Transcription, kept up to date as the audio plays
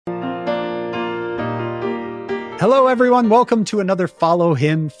Hello, everyone. Welcome to another Follow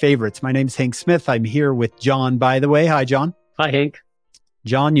Him Favorites. My name is Hank Smith. I'm here with John, by the way. Hi, John. Hi, Hank.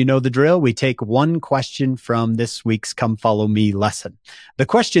 John, you know the drill. We take one question from this week's Come Follow Me lesson. The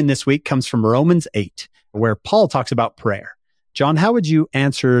question this week comes from Romans 8, where Paul talks about prayer. John, how would you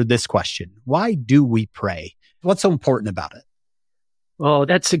answer this question? Why do we pray? What's so important about it? Oh,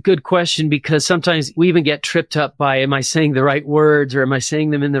 that's a good question, because sometimes we even get tripped up by, am I saying the right words, or am I saying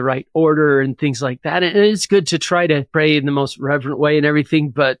them in the right order and things like that? And it's good to try to pray in the most reverent way and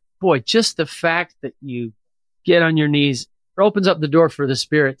everything. But boy, just the fact that you get on your knees opens up the door for the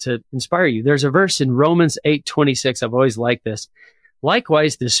Spirit to inspire you. There's a verse in Romans 8:26. I've always liked this.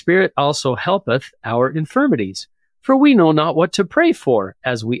 Likewise, the Spirit also helpeth our infirmities, for we know not what to pray for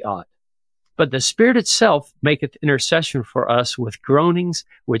as we ought. But the Spirit itself maketh intercession for us with groanings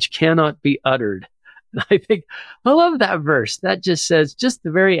which cannot be uttered. And I love that verse. That just says, just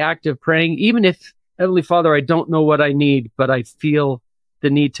the very act of praying, even if, Heavenly Father, I don't know what I need, but I feel the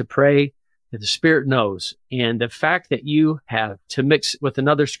need to pray, that the Spirit knows. And the fact that you have, to mix with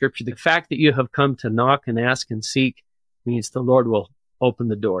another scripture, the fact that you have come to knock and ask and seek means the Lord will open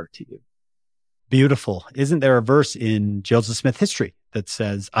the door to you. Beautiful. Isn't there a verse in Joseph Smith history that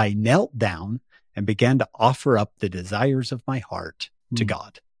says, I knelt down and began to offer up the desires of my heart to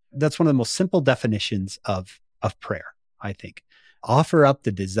God? That's one of the most simple definitions of prayer, I think. Offer up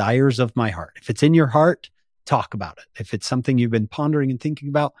the desires of my heart. If it's in your heart, talk about it. If it's something you've been pondering and thinking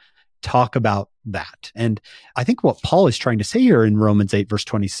about, talk about that. And I think what Paul is trying to say here in Romans 8, verse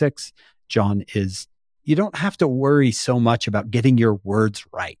 26, John, is you don't have to worry so much about getting your words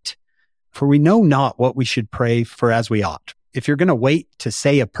right. For we know not what we should pray for as we ought. If you're going to wait to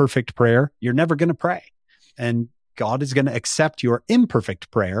say a perfect prayer, you're never going to pray. And God is going to accept your imperfect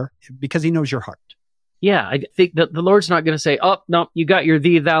prayer because he knows your heart. Yeah, I think that the Lord's not going to say, oh, no, you got your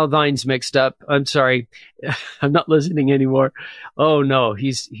thee, thou, thines mixed up. I'm sorry. I'm not listening anymore. Oh, no,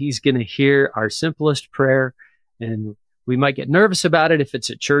 he's going to hear our simplest prayer. And we might get nervous about it if it's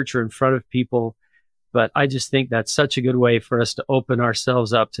at church or in front of people. But I just think that's such a good way for us to open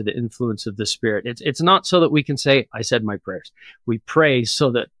ourselves up to the influence of the Spirit. It's not so that we can say, I said my prayers. We pray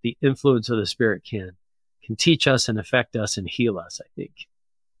so that the influence of the Spirit can teach us and affect us and heal us, I think.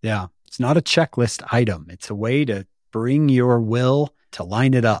 Yeah. It's not a checklist item. It's a way to bring your will to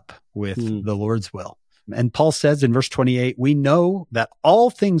line it up with the Lord's will. And Paul says in verse 28, we know that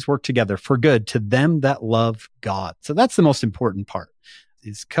all things work together for good to them that love God. So that's the most important part,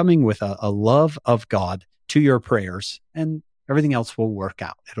 is coming with a love of God to your prayers, and everything else will work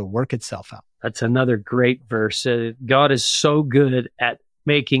out. It'll work itself out. That's another great verse. God is so good at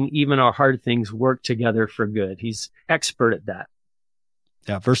making even our hard things work together for good. He's expert at that.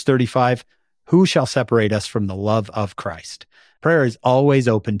 Yeah. Verse 35, who shall separate us from the love of Christ? Prayer is always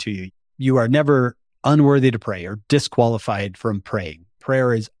open to you. You are never unworthy to pray or disqualified from praying.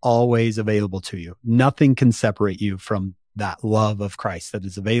 Prayer is always available to you. Nothing can separate you from that love of Christ that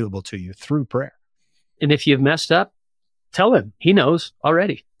is available to you through prayer. And if you've messed up, tell him. He knows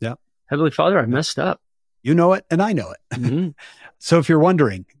already. Yeah. Heavenly Father, I messed up. You know it, and I know it. So if you're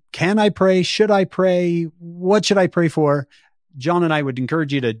wondering, can I pray? Should I pray? What should I pray for? John and I would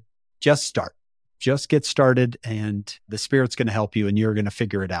encourage you to just start. Just get started, and the Spirit's going to help you, and you're going to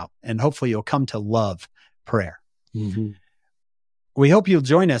figure it out. And hopefully you'll come to love prayer. We hope you'll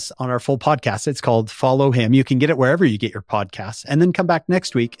join us on our full podcast. It's called Follow Him. You can get it wherever you get your podcasts, and then come back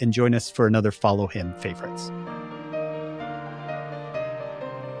next week and join us for another Follow Him Favorites.